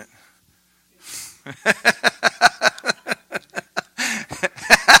day, wouldn't it?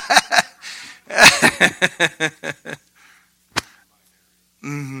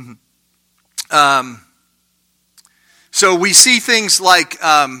 Mm-hmm. So we see things like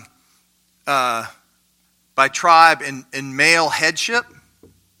by tribe and male headship.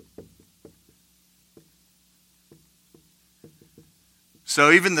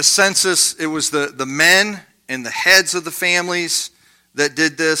 So even the census, it was the men and the heads of the families that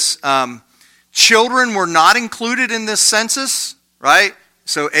did this. Children were not included in this census, right?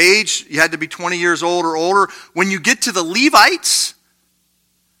 So age, you had to be 20 years old or older. When you get to the Levites,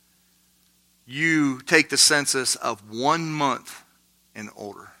 you take the census of 1 month and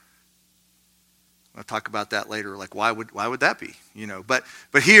older. I'll talk about that later. Like why would that be? But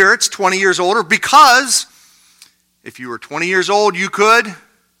here it's 20 years older because if you were 20 years old, you could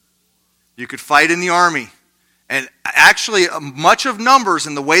fight in the army. And actually, much of Numbers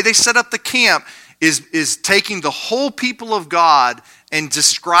and the way they set up the camp is taking the whole people of God and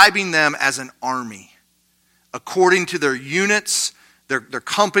describing them as an army, according to their units, their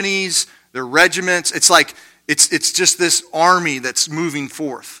companies, their regiments. It's like it's just this army that's moving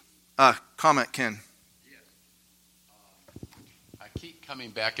forth. Comment, Ken. Keep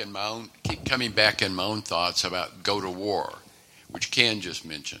coming back in my own thoughts about go to war, which Ken just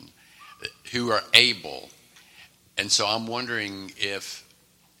mentioned, who are able. And so I'm wondering if,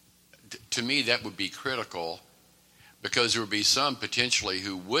 to me, that would be critical, because there would be some potentially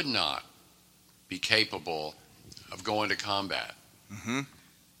who would not be capable of going to combat. Mm-hmm.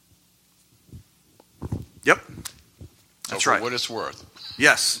 Yep. That's right. For what it's worth.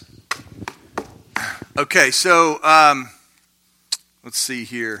 Yes. Okay, so let's see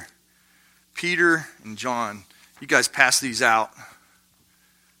here. Peter and John, you guys pass these out.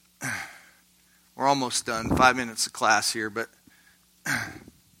 We're almost done. 5 minutes of class here, but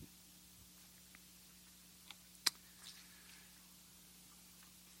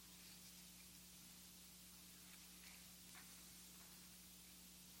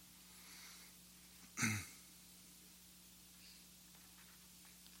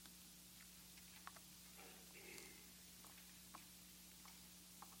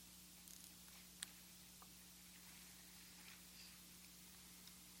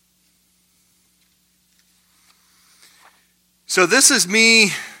so this is me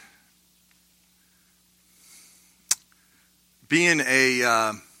being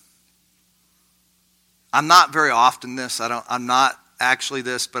I'm not very often this. I'm not actually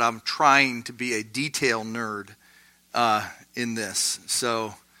this, but I'm trying to be a detail nerd in this.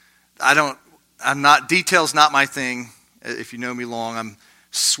 So detail's not my thing. If you know me long, I'm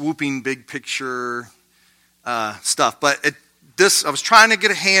swooping big picture stuff. But I was trying to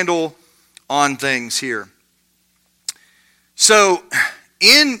get a handle on things here. So,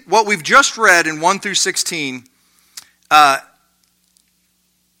 in what we've just read in 1 through 16,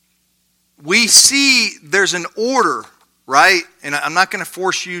 we see there's an order, right? And I'm not going to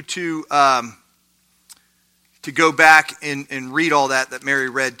force you to go back and read all that Mary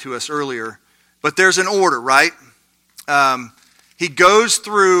read to us earlier. But there's an order, right? He goes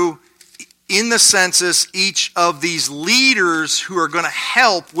through, in the census, each of these leaders who are going to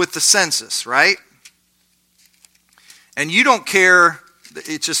help with the census, right? And you don't care,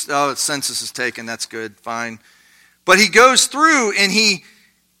 it's just, the census is taken, that's good, fine. But he goes through and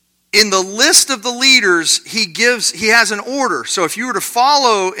in the list of the leaders, he has an order. So if you were to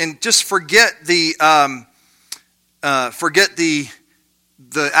follow and just forget the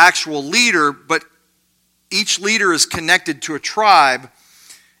actual leader, but each leader is connected to a tribe,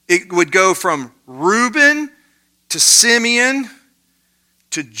 it would go from Reuben to Simeon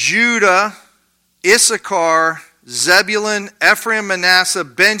to Judah, Issachar, Zebulun, Ephraim, Manasseh,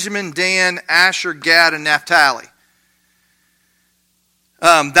 Benjamin, Dan, Asher, Gad, and Naphtali.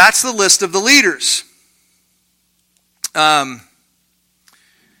 That's the list of the leaders.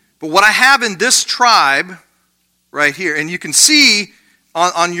 But what I have in this tribe right here, and you can see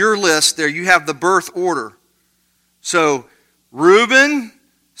on your list there, you have the birth order. So Reuben,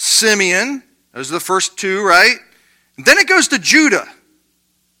 Simeon, those are the first two, right? And then it goes to Judah.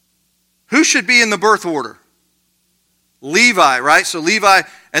 Who should be in the birth order? Levi, right? So Levi,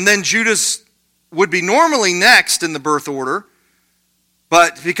 and then Judah's would be normally next in the birth order,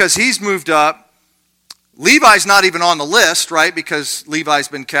 but because he's moved up, Levi's not even on the list, right? Because Levi's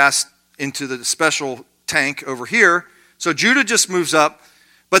been cast into the special tank over here. So Judah just moves up.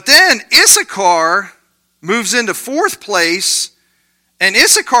 But then Issachar moves into fourth place, and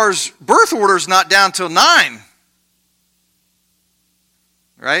Issachar's birth order is not down till 9.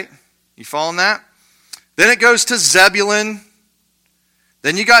 Right? You following that? Then it goes to Zebulun.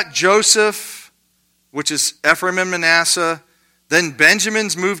 Then you got Joseph, which is Ephraim and Manasseh. Then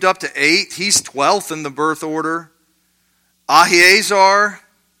Benjamin's moved up to 8. He's 12th in the birth order. Ahiezer,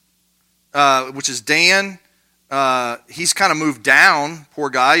 which is Dan, he's kind of moved down. Poor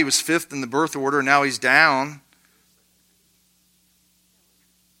guy. He was 5th in the birth order. Now he's down.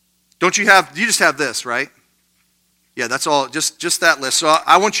 You just have this, right? Yeah, that's all, just that list. So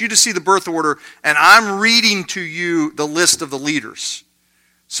I want you to see the birth order, and I'm reading to you the list of the leaders.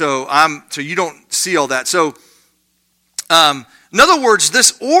 So you don't see all that. So, in other words,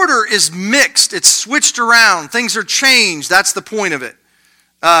 this order is mixed. It's switched around. Things are changed. That's the point of it.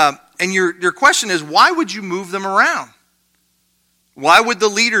 And your question is, why would you move them around? Why would the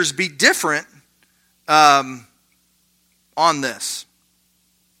leaders be different on this?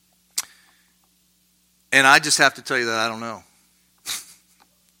 And I just have to tell you that I don't know.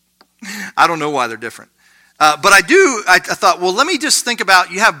 I don't know why they're different. But I thought, well, let me just think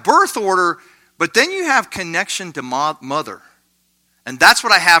about, you have birth order, but then you have connection to mother. And that's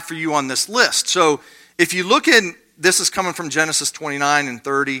what I have for you on this list. So if you look in, this is coming from Genesis 29 and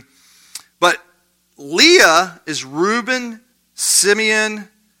 30. But Leah is Reuben, Simeon,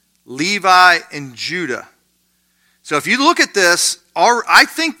 Levi, and Judah. So if you look at this, I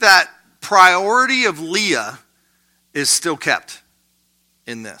think that priority of Leah is still kept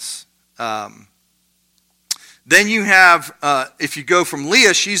in this. Then you have, if you go from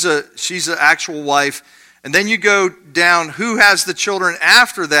Leah, she's an actual wife. And then you go down, who has the children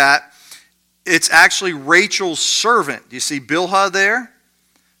after that? It's actually Rachel's servant. Do you see Bilhah there?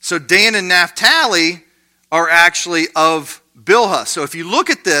 So Dan and Naphtali are actually of Bilhah. So if you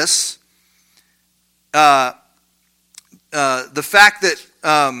look at this, the fact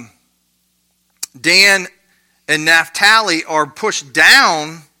that Dan and Naphtali are pushed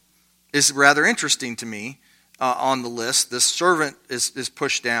down is rather interesting to me on the list. This servant is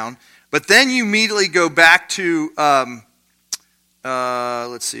pushed down. But then you immediately go back to,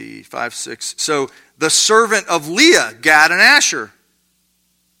 let's see, 5, 6. So the servant of Leah, Gad and Asher.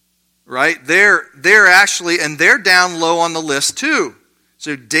 Right? They're actually, and they're down low on the list too.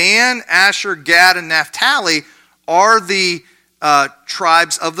 So Dan, Asher, Gad, and Naphtali are the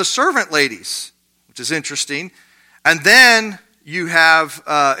tribes of the servant ladies, which is interesting. And then you have,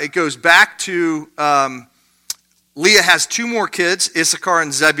 it goes back to, Leah has 2 more kids, Issachar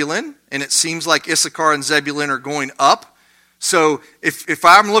and Zebulun, and it seems like Issachar and Zebulun are going up. So if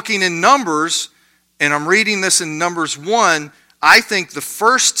I'm looking in Numbers, and I'm reading this in Numbers 1, I think the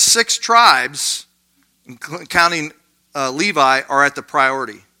first 6 tribes, counting Levi, are at the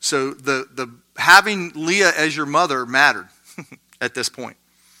priority. So the having Leah as your mother mattered at this point.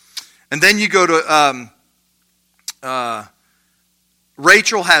 And then you go to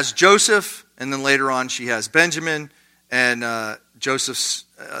Rachel has Joseph, and then later on she has Benjamin, and Joseph's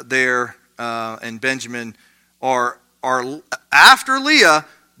there, and Benjamin are after Leah,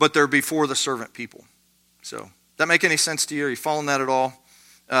 but they're before the servant people. So, does that make any sense to you? Are you following that at all?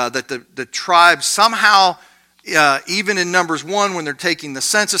 That the tribes somehow, even in Numbers 1 when they're taking the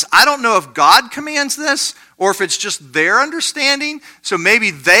census, I don't know if God commands this or if it's just their understanding. So maybe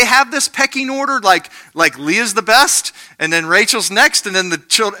they have this pecking order, like Leah's the best, and then Rachel's next, and then the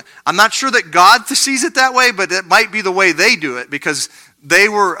children. I'm not sure that God sees it that way, but it might be the way they do it because they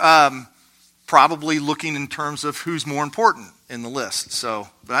were probably looking in terms of who's more important in the list. So,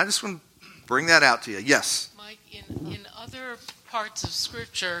 but I just want to bring that out to you. Yes? Mike, in other parts of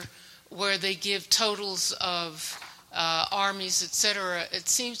Scripture where they give totals of armies, etc., it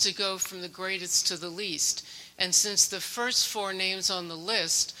seems to go from the greatest to the least. And since the first 4 names on the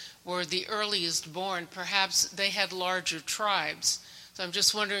list were the earliest born, perhaps they had larger tribes. So I'm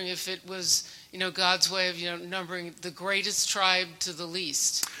just wondering if it was, God's way of, numbering the greatest tribe to the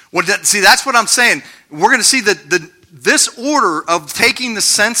least. Well, see, that's what I'm saying. We're going to see that this order of taking the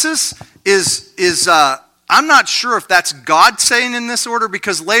census is I'm not sure if that's God saying in this order,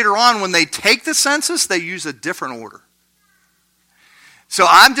 because later on when they take the census, they use a different order. So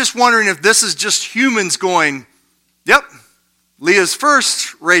I'm just wondering if this is just humans going, yep, Leah's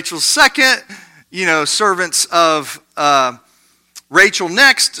first, Rachel's second, servants of Rachel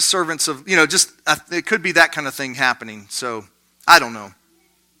next, servants of, it could be that kind of thing happening. So I don't know.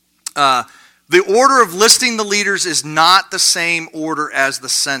 The order of listing the leaders is not the same order as the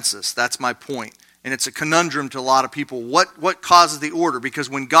census. That's my point. And it's a conundrum to a lot of people. What causes the order? Because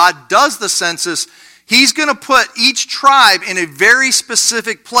when God does the census, He's going to put each tribe in a very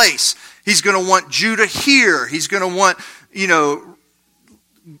specific place. He's going to want Judah here. He's going to want,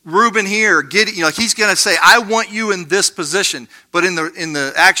 Reuben here. He's going to say, I want you in this position. But in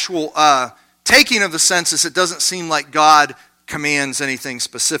the actual taking of the census, it doesn't seem like God commands anything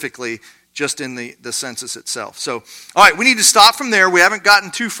specifically, just in the census itself. So, all right, we need to stop from there. We haven't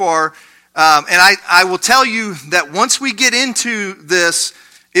gotten too far. And I will tell you that once we get into this,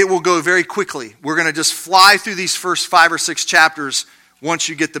 it will go very quickly. We're going to just fly through these first 5 or 6 chapters once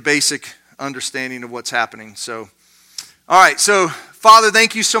you get the basic understanding of what's happening. So, all right. So, Father,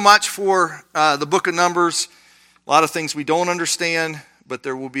 thank you so much for the book of Numbers. A lot of things we don't understand, but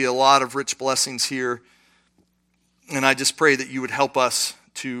there will be a lot of rich blessings here. And I just pray that you would help us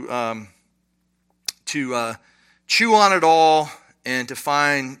to chew on it all and to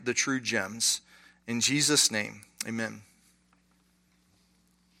find the true gems. In Jesus' name, amen.